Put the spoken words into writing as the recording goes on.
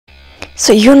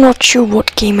So you're not sure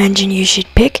what game engine you should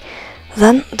pick?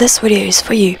 Then this video is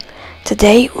for you.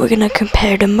 Today we're gonna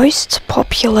compare the most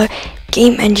popular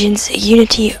game engines: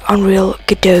 Unity, Unreal,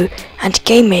 Godot and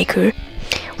GameMaker.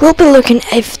 We'll be looking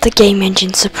if the game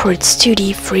engine supports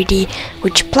 2D, 3D,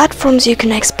 which platforms you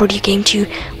can export your game to,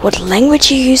 what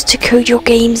language you use to code your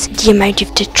games, the amount of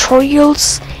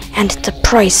tutorials, and the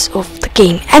price of the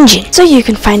game engine, so you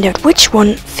can find out which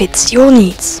one fits your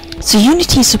needs. So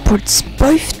Unity supports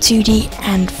both 2D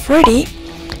and 3D,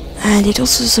 and it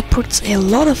also supports a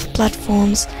lot of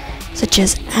platforms such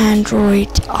as Android,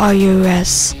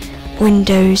 iOS,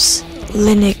 Windows,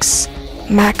 Linux,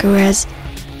 macOS,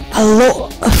 a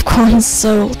lot of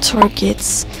console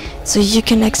targets. So you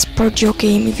can export your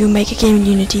game. If you make a game in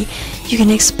Unity, you can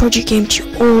export your game to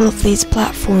all of these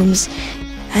platforms,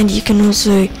 and you can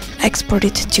also export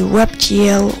it to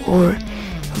WebGL or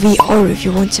VR if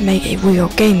you want to make a VR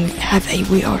game, have a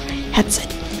VR headset.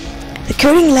 The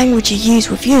coding language you use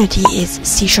with Unity is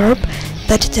C#,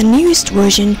 but the newest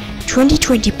version,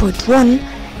 2020.1,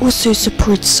 also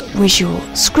supports visual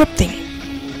scripting.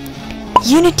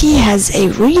 Unity has a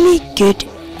really good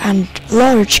and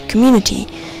large community,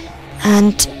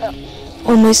 and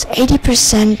almost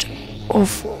 80%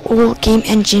 of all game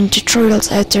engine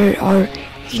tutorials out there are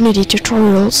Unity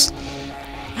tutorials,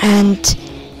 and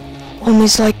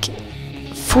almost like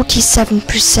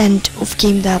 47% of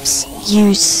game devs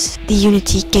use the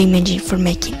Unity game engine for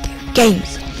making their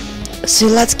games. So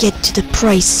let's get to the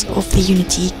price of the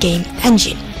Unity game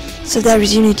engine. So there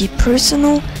is Unity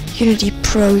Personal, Unity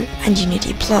Pro and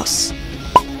Unity Plus.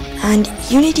 And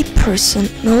Unity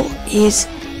Personal is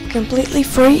completely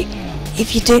free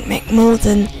if you don't make more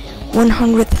than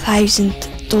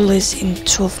 $100,000 in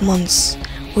 12 months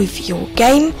with your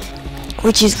game,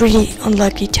 which is really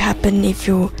unlikely to happen if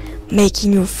you're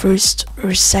making your first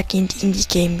or second indie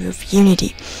game with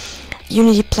Unity.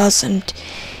 Unity Plus and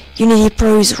Unity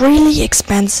Pro is really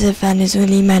expensive and is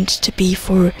only meant to be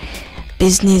for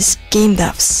business game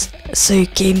devs, so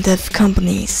game dev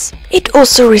companies. It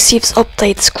also receives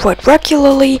updates quite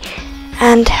regularly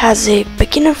and has a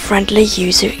beginner-friendly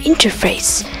user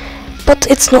interface, but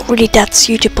it's not really that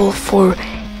suitable for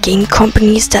game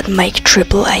companies that make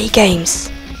AAA games.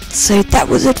 So that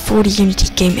was it for the Unity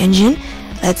game engine.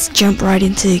 Let's jump right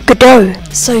into Godot.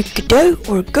 So Godot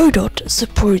or Godot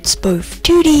supports both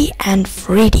 2D and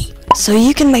 3D. So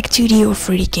you can make 2D or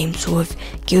 3D games with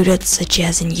Godot such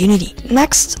as in Unity.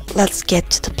 Next, let's get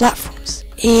to the platforms.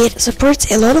 It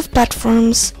supports a lot of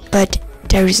platforms, but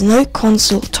there is no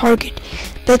console target.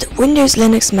 But Windows,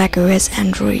 Linux, macOS,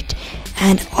 Android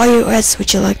and iOS,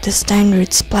 which are like the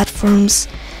standards platforms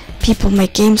people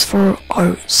make games for,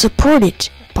 are supported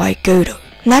by Godot.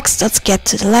 Next, let's get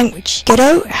to the language.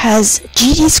 Godot has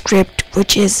GDScript,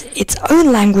 which is its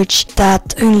own language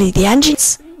that only the engine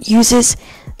uses,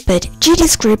 but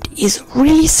GDScript is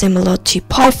really similar to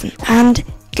Python, and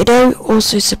Godot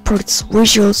also supports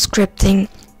visual scripting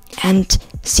and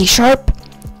C#,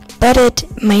 but it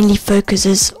mainly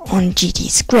focuses on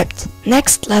GDScript.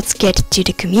 Next, let's get to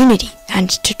the community and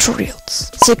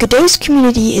tutorials. So Godot's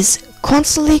community is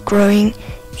constantly growing.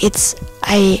 It's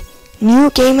a new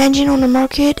game engine on the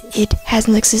market. It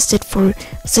hasn't existed for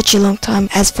such a long time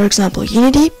as, for example,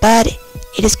 Unity, but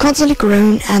it is constantly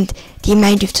growing and the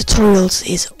amount of tutorials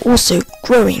is also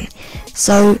growing.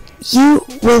 So you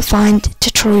will find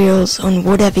tutorials on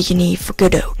whatever you need for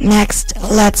Godot. Next,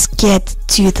 let's get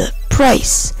to the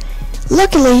price.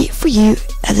 Luckily for you,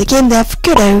 as a game dev,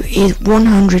 Godot is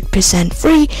 100%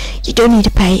 free. You don't need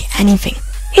to pay anything.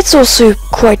 It's also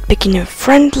quite beginner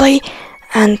friendly,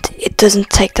 and it doesn't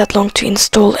take that long to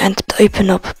install and open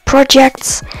up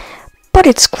projects, but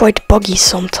it's quite buggy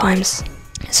sometimes.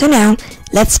 So now,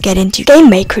 let's get into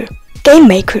GameMaker.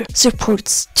 GameMaker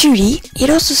supports 2D, it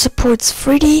also supports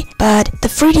 3D, but the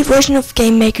 3D version of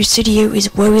GameMaker Studio is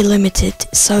very limited,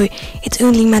 so it's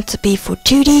only meant to be for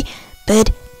 2D,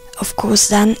 but of course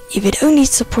then, if it only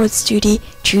supports 2D,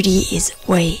 2D is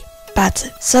way better.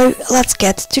 So let's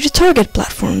get to the target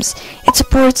platforms. It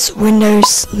supports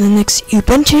Windows, Linux,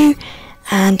 Ubuntu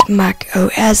and Mac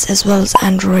OS, as well as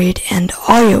Android and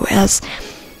iOS,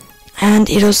 and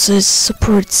it also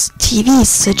supports TVs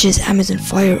such as Amazon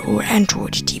Fire or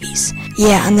Android TVs.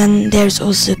 Yeah, and then there's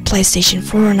also PlayStation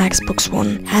 4 and Xbox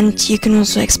One, and you can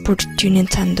also export it to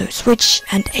Nintendo Switch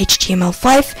and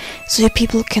HTML5 so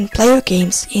people can play your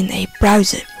games in a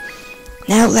browser.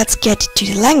 Now let's get to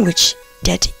the language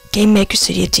that GameMaker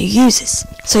Studio 2 uses.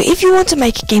 So if you want to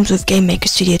make games with GameMaker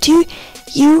Studio 2,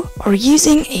 you are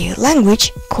using a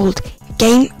language called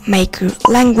GameMaker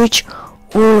Language,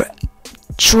 or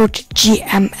short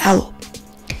GML.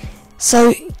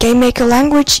 So GameMaker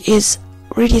language is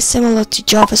really similar to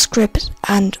JavaScript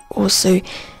and also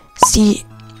C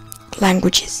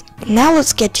languages. Now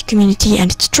let's get to community and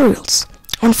tutorials.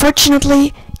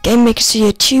 Unfortunately, GameMaker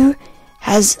Studio 2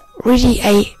 has really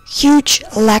a huge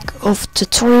lack of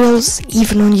tutorials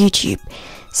even on YouTube.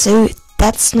 So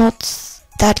that's not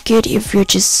that good if you're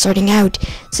just starting out.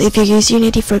 So if you use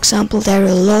Unity, for example, there are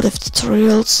a lot of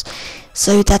tutorials,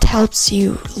 so that helps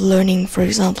you learning, for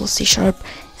example, C#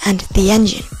 and the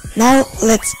engine. Now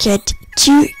let's get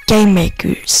to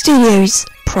GameMaker Studio's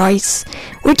price,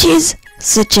 which is,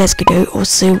 such as Godot,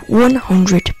 also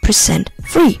 100%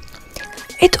 free.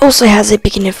 It also has a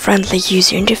beginner-friendly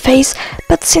user interface,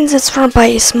 but since it's run by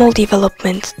a small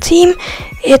development team,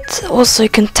 it also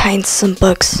contains some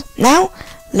bugs. Now,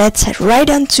 let's head right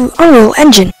on to Unreal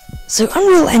Engine. So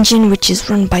Unreal Engine, which is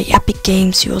run by Epic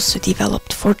Games, who also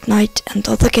developed Fortnite and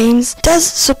other games, does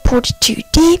support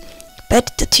 2D,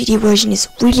 but the 2D version is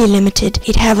really limited.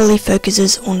 It heavily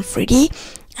focuses on 3D,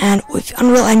 and with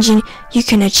Unreal Engine, you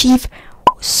can achieve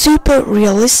super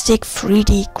realistic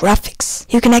 3D graphics.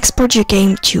 You can export your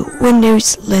game to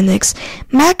Windows, Linux,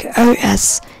 Mac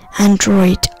OS,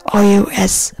 Android,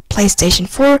 iOS, PlayStation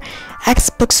 4,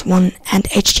 Xbox One and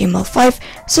HTML5,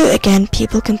 so again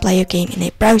people can play your game in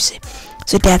a browser.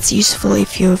 So that's useful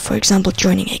if you're, for example,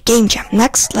 joining a game jam.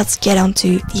 Next, let's get on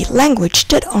to the language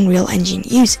that Unreal Engine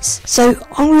uses. So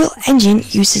Unreal Engine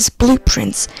uses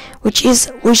Blueprints, which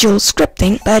is visual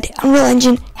scripting, but Unreal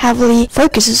Engine heavily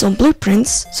focuses on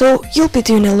blueprints, so you'll be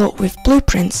doing a lot with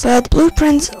blueprints. But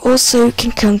blueprints also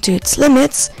can come to its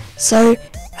limits, so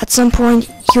at some point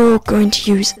you're going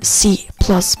to use C++,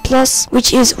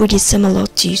 which is really similar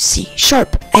to C#.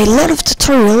 A lot of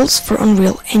tutorials for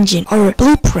Unreal Engine are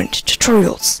blueprint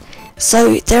tutorials,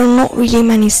 so there are not really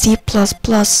many C++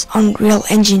 Unreal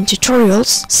Engine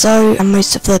tutorials, so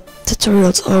most of the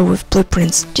tutorials are with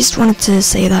blueprints. Just wanted to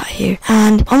say that here.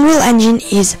 And Unreal Engine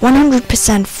is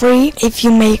 100% free if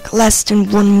you make less than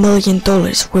 $1 million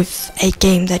with a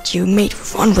game that you made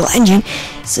with Unreal Engine,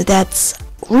 so that's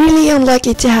really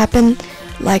unlikely to happen.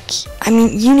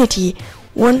 Unity,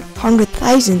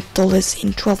 $100,000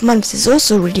 in 12 months is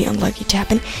also really unlikely to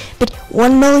happen, but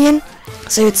 1 million,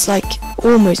 so it's like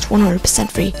almost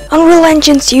 100% free. Unreal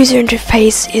Engine's user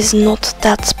interface is not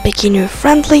that beginner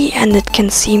friendly and it can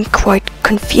seem quite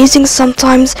confusing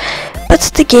sometimes, but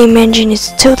the game engine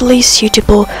is totally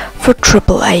suitable for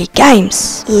AAA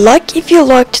games. Like if you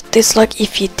liked, dislike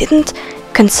if you didn't,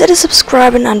 consider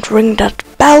subscribing and ring that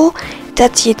bell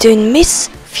that you don't miss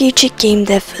future game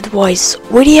dev advice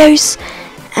videos,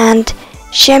 and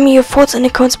share me your thoughts in the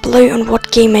comments below on what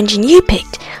game engine you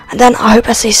picked, and then I hope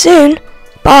I see you soon.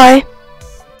 Bye!